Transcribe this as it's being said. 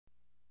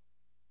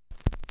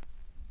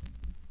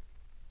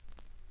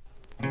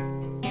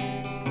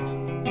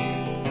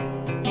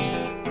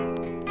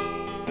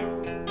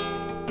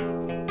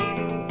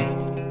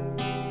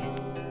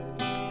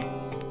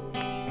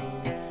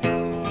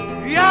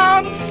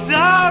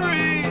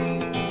sorry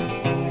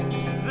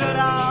that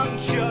I'm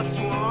just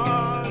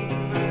one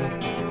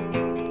man.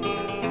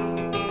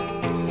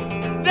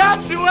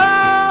 That's who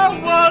I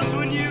was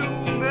when you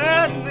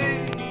met me.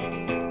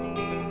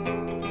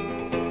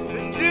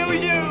 And do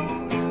you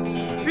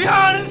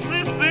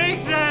honestly think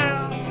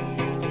that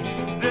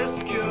this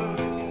could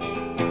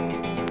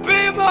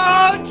be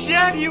more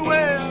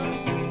genuine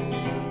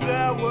if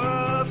there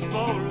were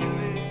four of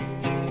me?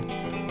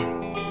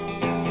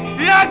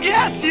 I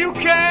guess you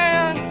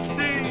can't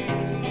see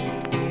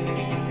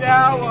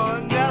how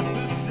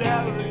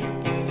unnecessary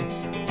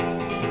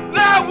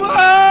that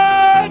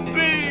would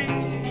be.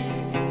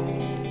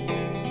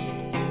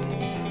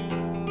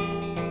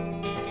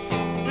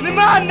 And am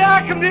I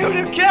not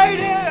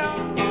communicating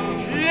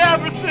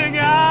everything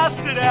I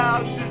set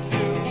out to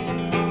do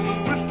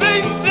with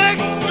these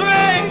 6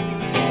 strings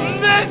and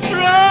this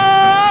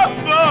drum,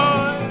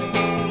 boy?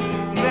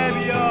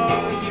 Maybe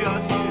you're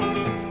just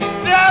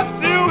deaf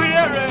to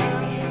hear it.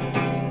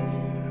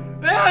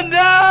 And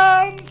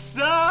I'm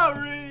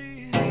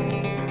sorry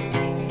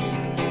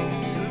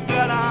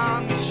that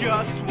I'm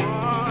just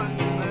one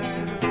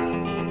man.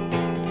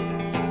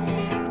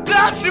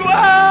 That's who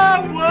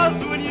I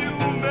was when you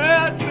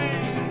met me.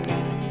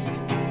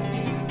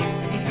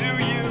 Do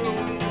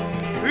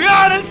you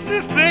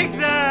honestly think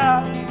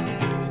that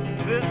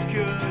this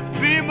could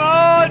be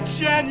more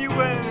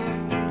genuine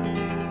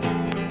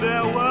if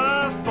there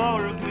were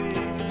 4 of me?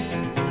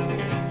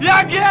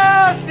 I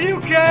guess you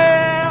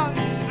can't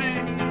see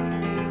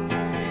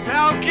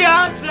how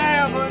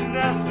goddamn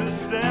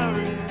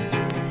unnecessary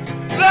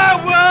that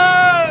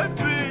would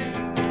be.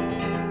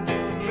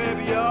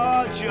 Maybe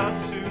you're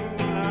just too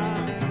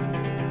blind,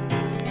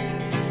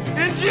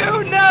 and you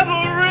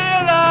never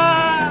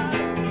realized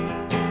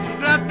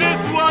that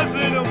this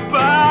wasn't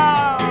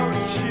about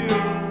you.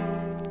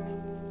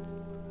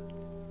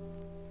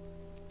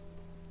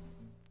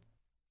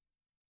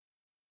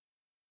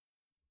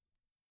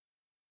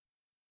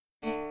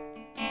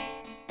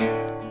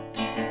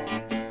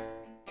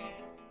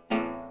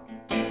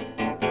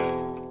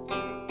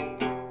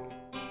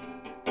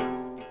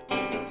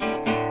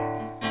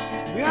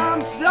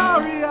 I'm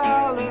sorry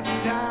I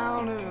left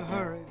town in a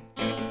hurry,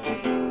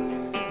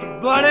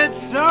 but it's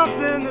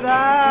something that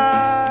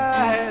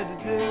I had to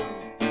do.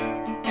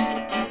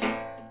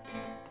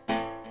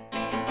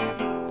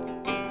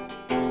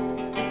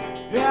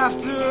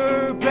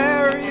 After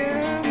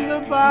burying the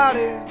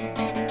body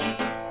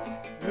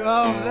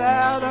of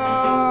that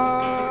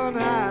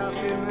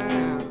unhappy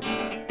man,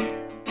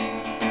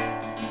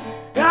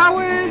 I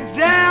went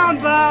down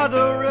by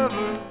the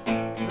river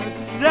that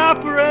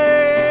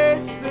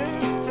separates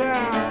this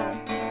town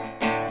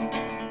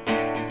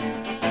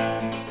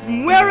from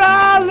where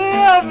I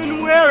live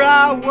and where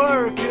I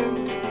work,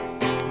 and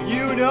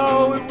you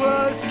know it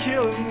was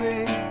killing me.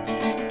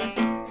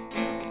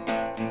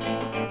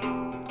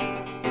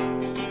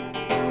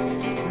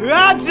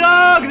 I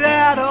dug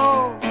that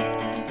hole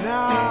and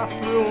I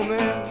threw him in,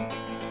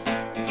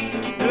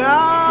 and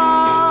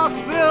I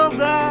filled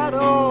that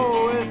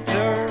hole with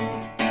dirt.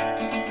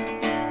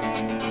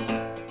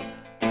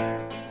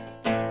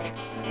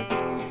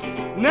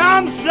 And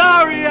I'm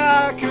sorry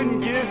I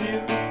couldn't give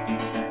you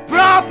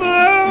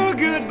proper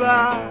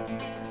goodbye,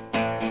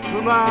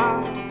 but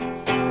my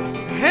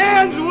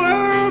hands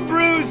were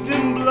bruised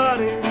and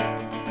bloody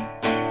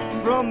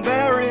from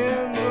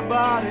burying the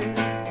body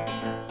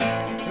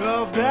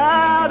of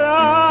that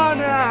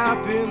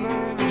unhappy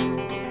man.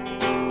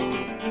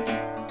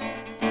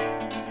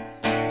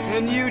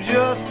 And you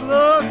just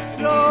look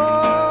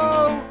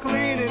so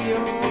clean in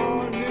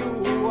your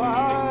new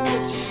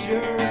white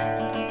shirt.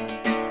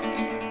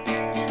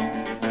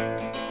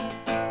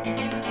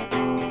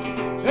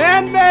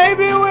 And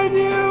maybe when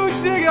you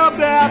dig up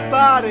that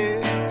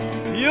body,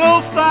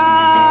 you'll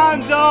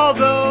find all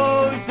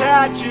those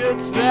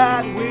hatchets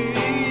that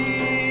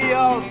we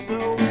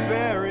also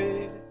buried.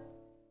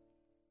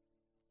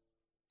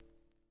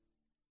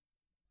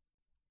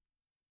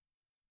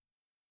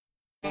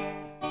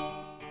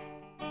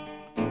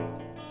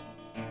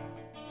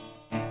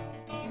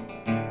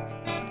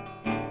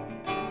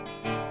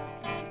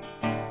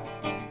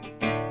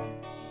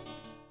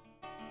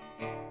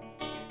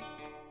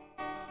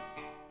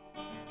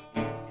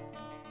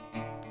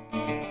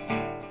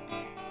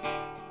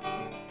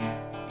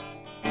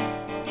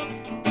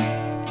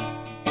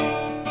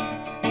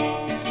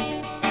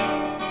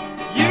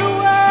 You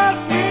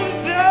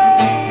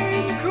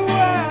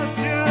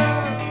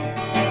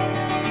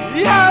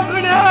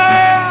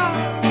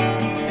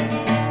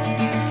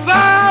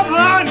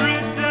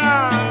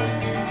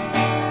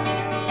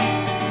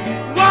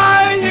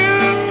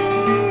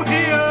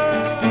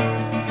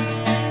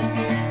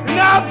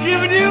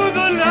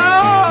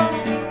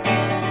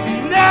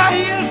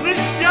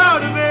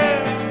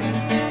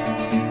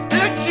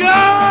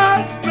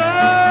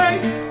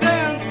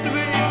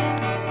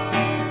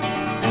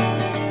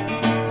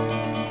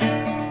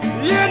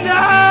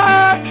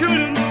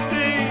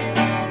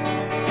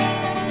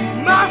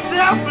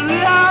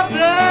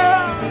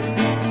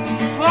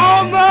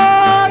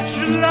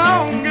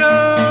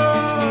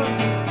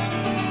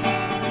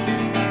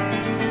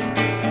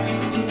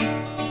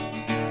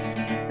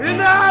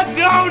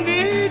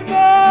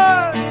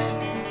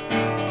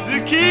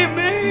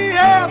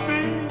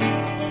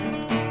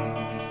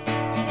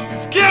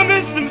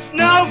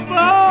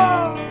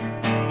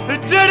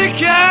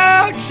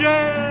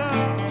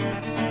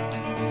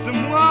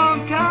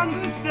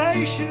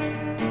conversation.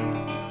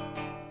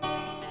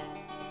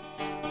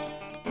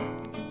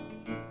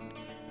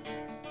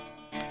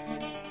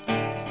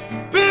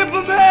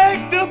 People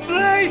make the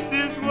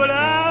places what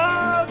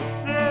I've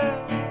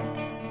said,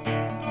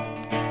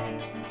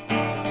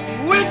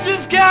 which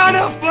is kind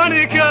of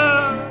funny,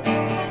 'cause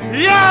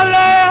I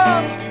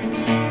left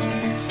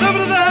some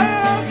of the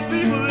best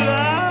people that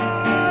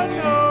I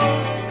know.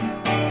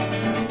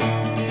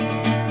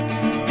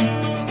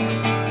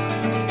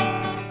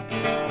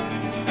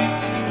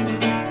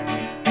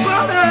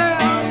 But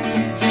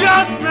it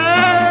just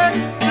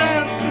made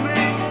sense to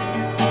me,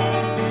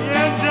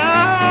 and I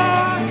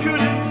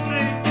couldn't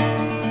see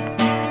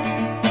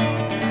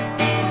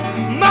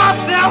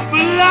myself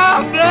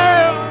alive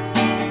there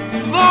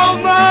for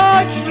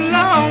much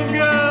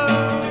longer.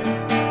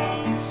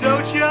 So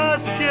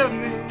just give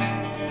me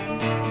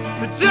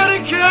a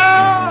dirty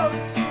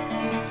couch,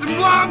 some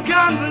warm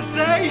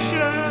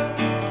conversation,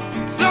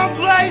 some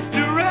place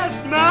to rest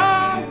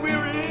my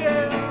weary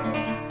head,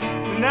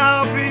 and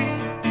I'll be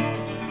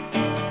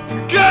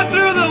good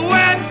through the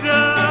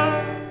winter.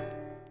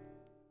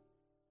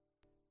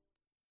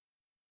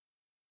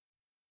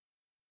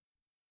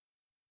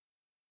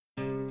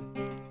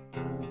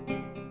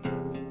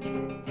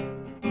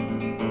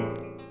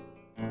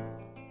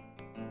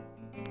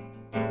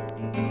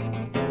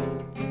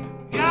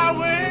 I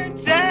went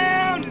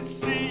down to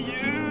see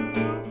you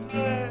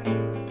play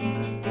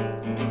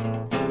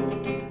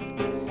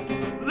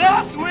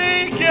last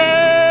weekend,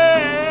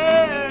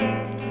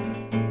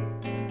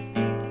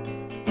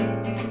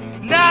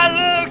 and I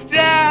looked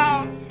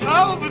out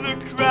over the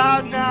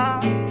crowd and I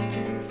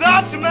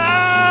thought to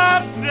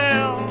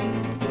myself,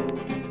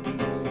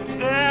 is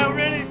there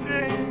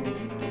anything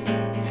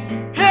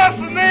here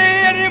for me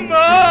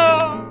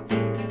anymore?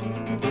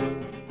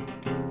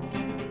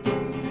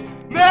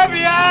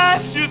 Maybe I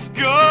should just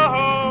go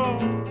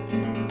home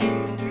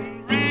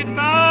and read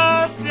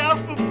myself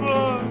a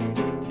book,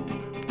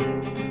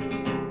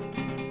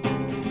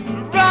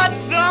 write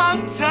some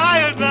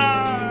tired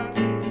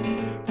lines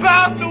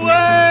about the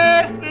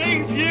way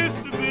things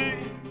used to be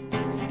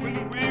when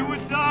we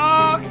would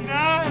talk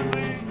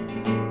nightly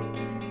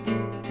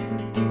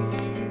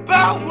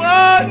about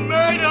what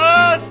made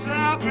us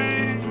happy.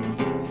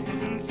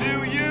 And do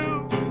you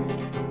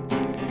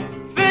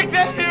think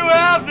that you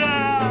have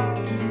that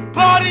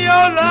part of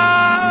your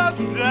life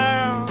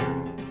down?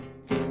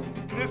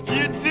 And if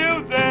you do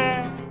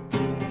that,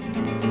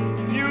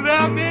 you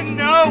let me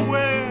know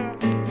where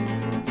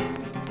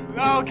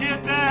I'll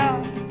get that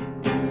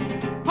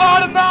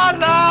part of my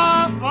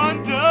life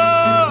under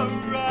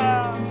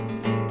wraps.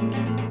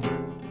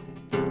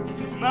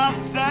 Am I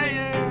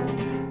saying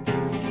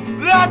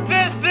that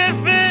this is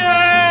the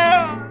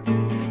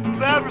end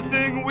of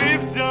everything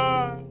we've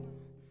done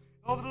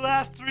over the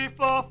last 3,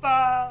 4,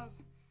 5,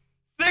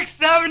 6,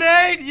 7,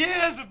 8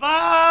 years of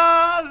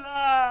our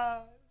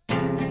lives?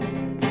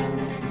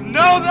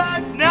 No,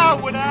 that's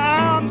not what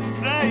I'm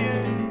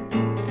saying.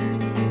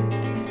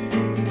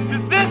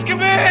 'Cause this could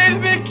be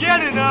the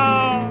beginning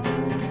of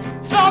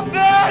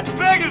something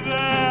bigger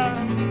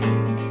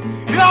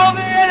than all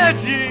the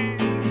energy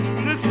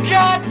in this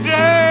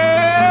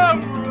goddamn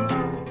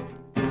room.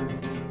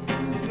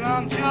 And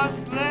I'm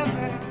just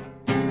living,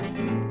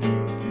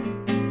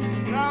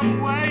 and I'm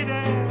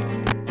waiting,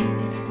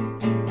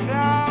 and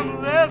I'm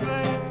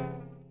living.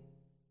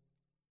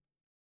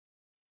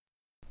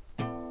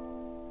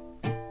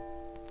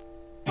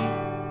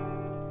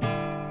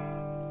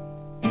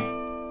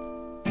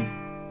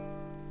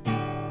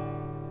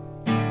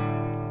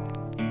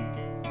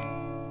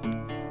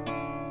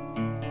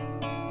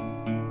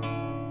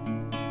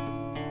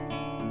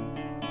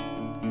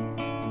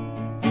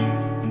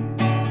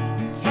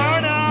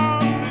 Turn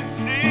on the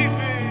TV,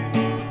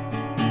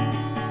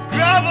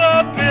 grab a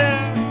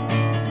pen,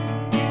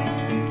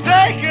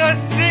 take a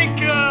seat,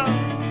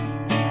 'cause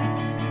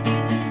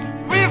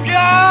we've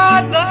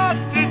got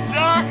lots to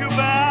talk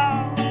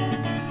about.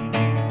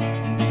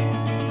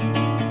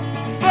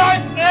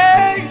 First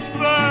things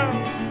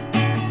first,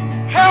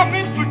 help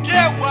me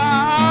forget why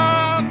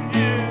I'm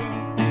here.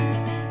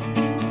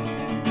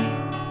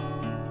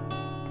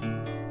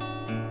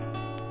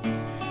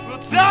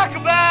 We'll talk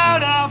about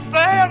our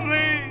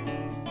families,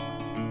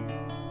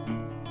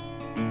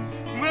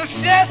 we'll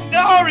share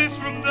stories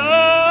from the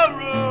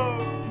road.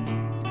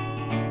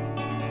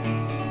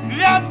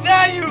 I'll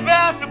tell you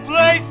about the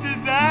places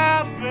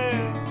I've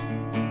been.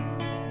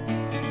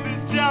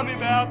 Please tell me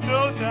about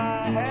those I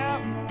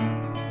have not.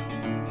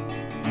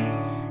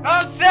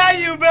 I'll tell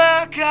you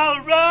about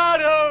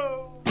Colorado.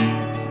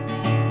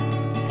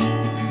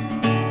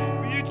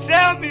 Will you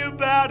tell me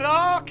about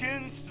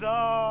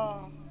Arkansas?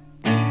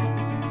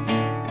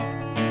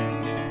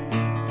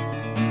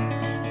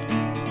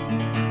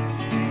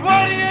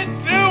 What are you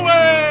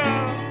doing?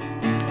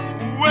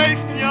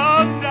 Wasting your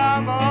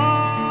time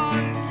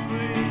on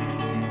sleep.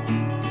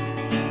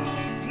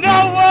 'Cause no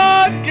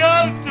one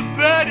goes to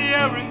bed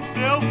here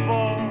until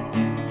 4,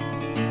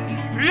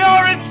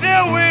 or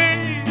until we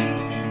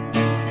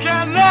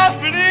can't laugh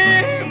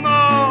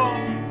anymore.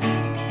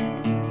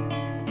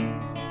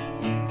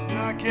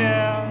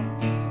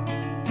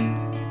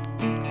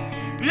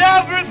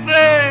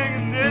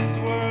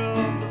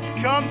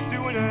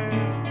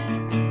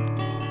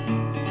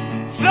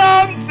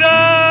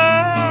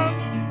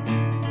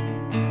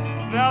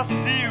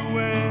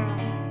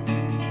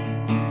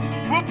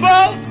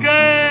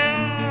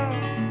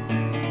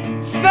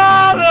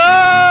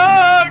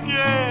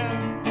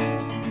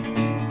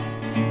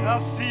 I'll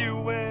see you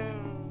when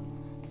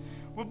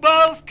we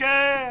both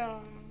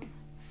can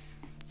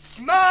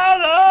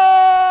smile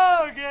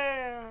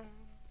again.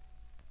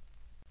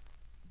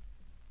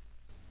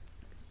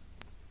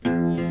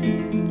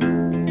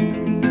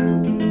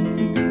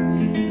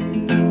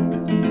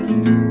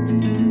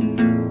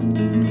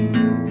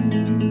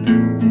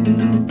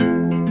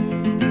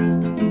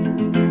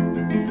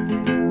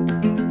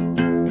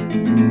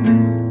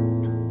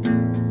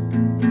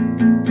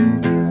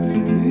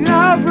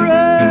 I've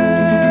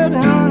read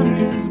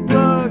hundreds of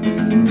books,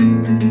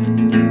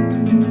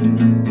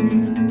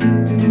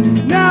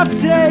 and I've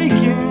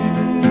taken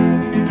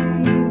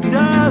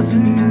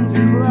dozens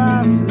of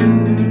classes,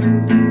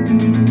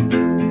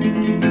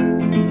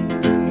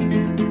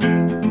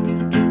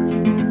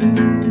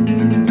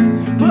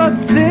 but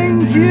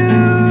things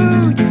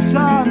you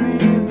taught me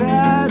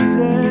that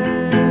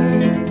day,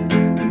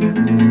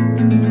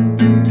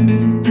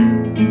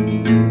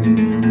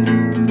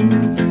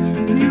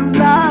 you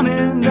lying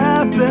in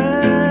that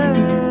bed,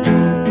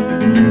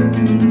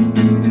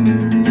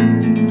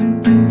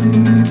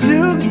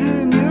 tubes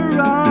in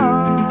your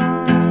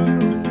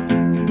arms,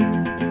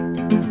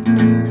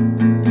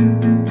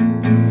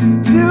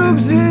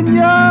 tubes in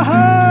your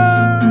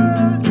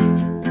heart.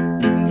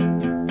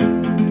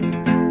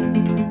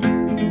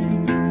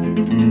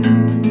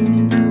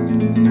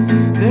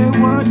 They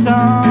weren't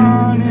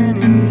on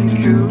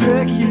any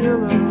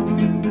curriculum.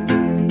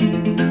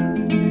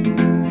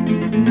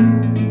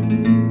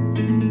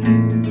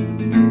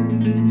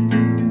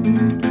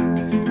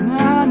 And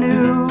I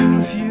knew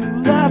if you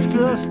left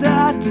us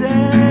that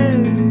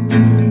day,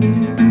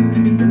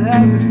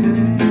 that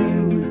everything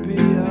would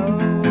be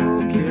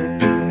okay.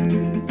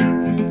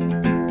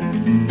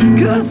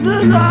 'Cause the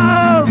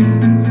love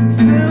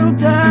filled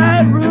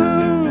that room.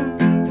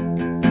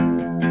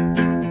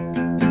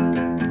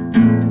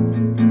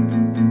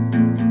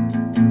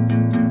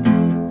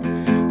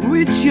 We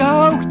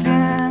joked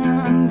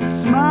and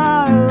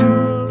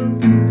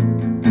smiled.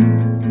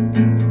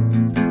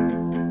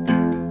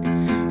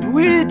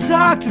 We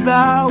talked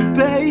about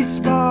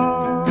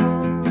baseball.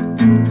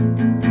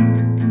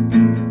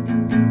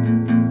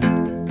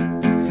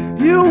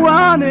 You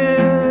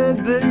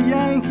wanted the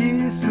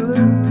Yankees to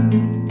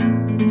lose,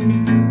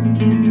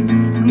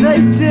 and they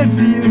did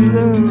for you,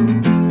 Lou.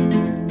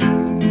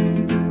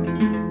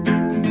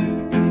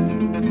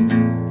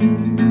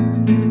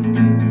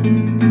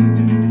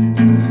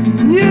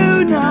 You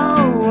know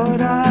what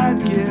I'd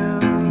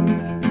give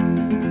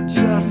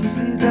just to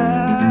see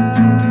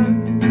that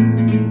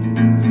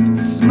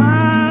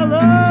smile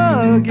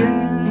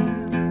again.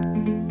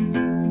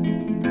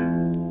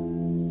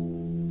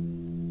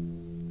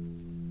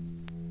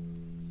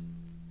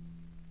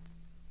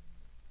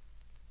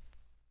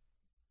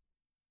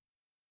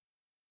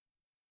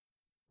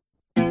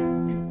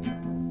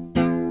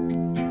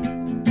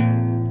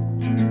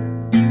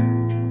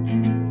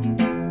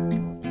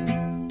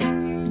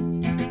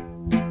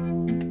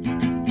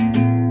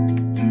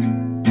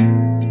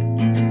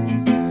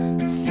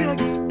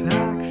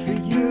 Six-pack for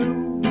you,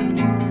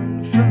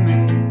 one for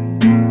me.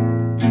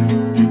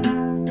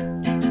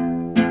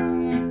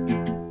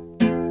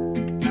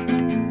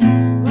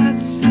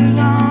 Let's sit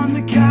on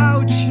the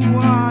couch and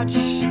watch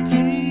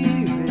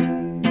TV.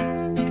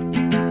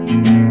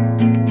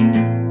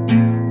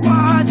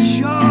 Watch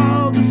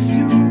all the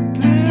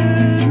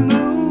stupid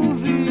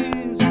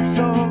movies we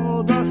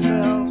told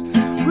ourselves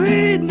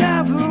we'd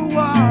never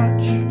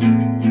watch.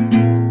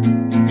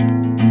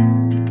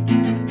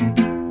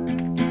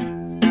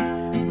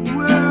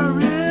 We're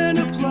in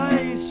a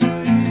place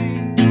we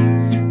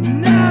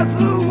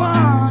never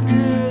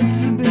wanted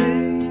to be.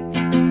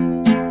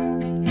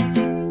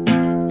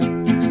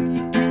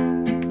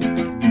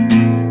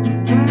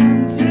 When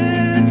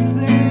did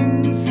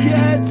things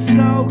get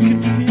so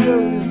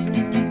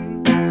confusing?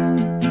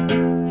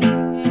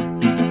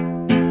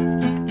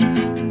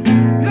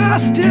 I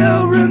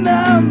still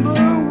remember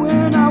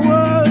when I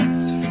was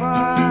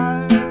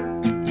 5,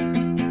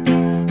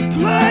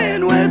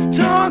 playing with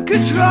Tonka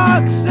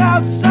trucks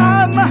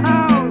outside my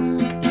house.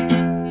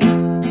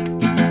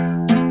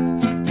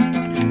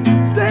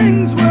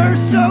 Things were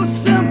so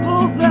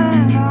simple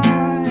then. I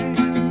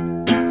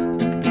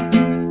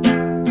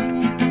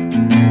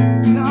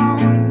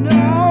don't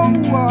know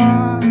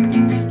why.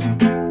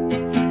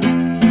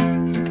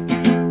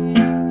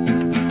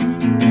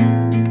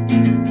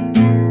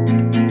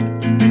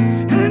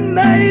 And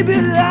maybe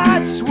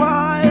that's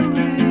why I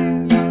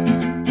live,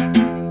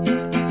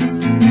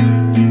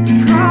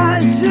 try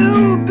to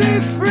be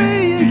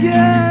free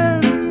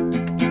again.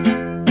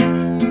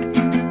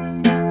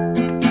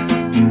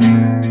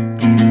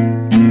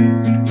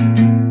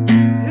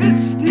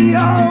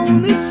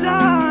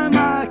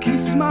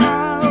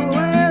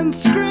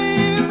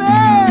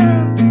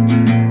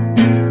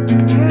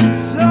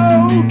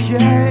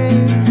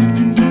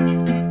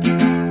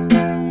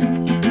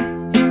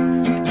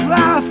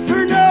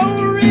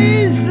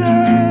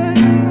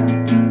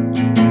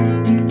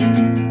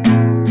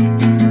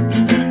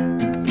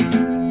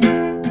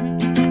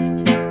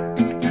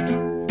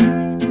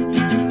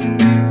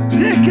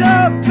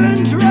 up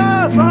and